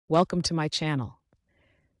Welcome to my channel.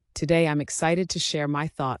 Today I'm excited to share my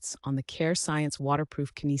thoughts on the Care Science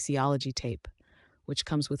Waterproof Kinesiology tape, which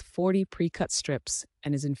comes with 40 pre-cut strips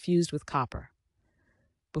and is infused with copper.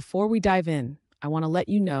 Before we dive in, I want to let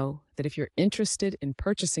you know that if you're interested in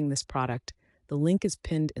purchasing this product, the link is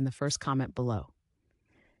pinned in the first comment below.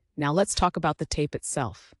 Now let's talk about the tape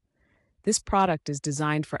itself. This product is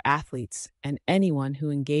designed for athletes and anyone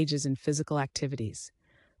who engages in physical activities,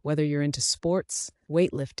 whether you're into sports,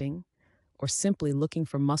 weightlifting, or simply looking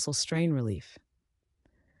for muscle strain relief.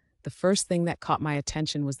 The first thing that caught my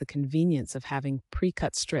attention was the convenience of having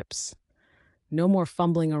pre-cut strips. No more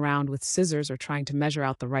fumbling around with scissors or trying to measure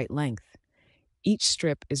out the right length. Each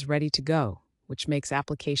strip is ready to go, which makes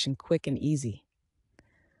application quick and easy.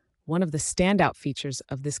 One of the standout features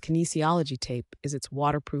of this kinesiology tape is its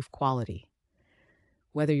waterproof quality.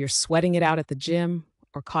 Whether you're sweating it out at the gym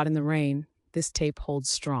or caught in the rain, this tape holds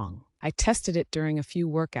strong. I tested it during a few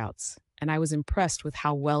workouts, and I was impressed with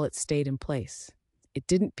how well it stayed in place. It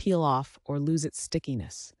didn't peel off or lose its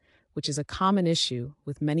stickiness, which is a common issue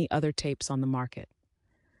with many other tapes on the market.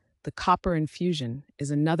 The copper infusion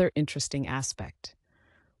is another interesting aspect.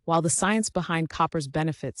 While the science behind copper's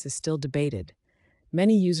benefits is still debated,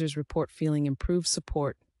 many users report feeling improved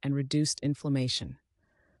support and reduced inflammation.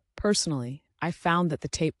 Personally, I found that the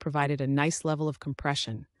tape provided a nice level of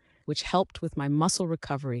compression, which helped with my muscle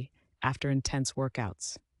recovery after intense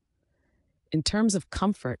workouts. In terms of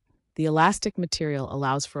comfort, the elastic material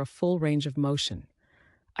allows for a full range of motion.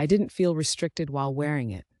 I didn't feel restricted while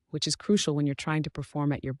wearing it, which is crucial when you're trying to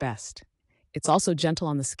perform at your best. It's also gentle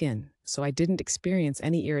on the skin, so I didn't experience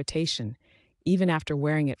any irritation, even after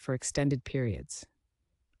wearing it for extended periods.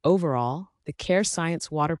 Overall, the Care Science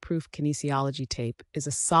Waterproof Kinesiology tape is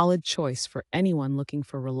a solid choice for anyone looking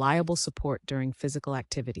for reliable support during physical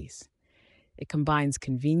activities. It combines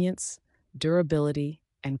convenience, durability,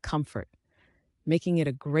 and comfort, making it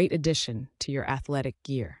a great addition to your athletic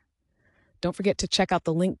gear. Don't forget to check out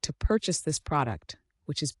the link to purchase this product,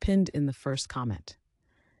 which is pinned in the first comment.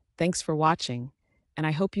 Thanks for watching, and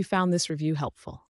I hope you found this review helpful.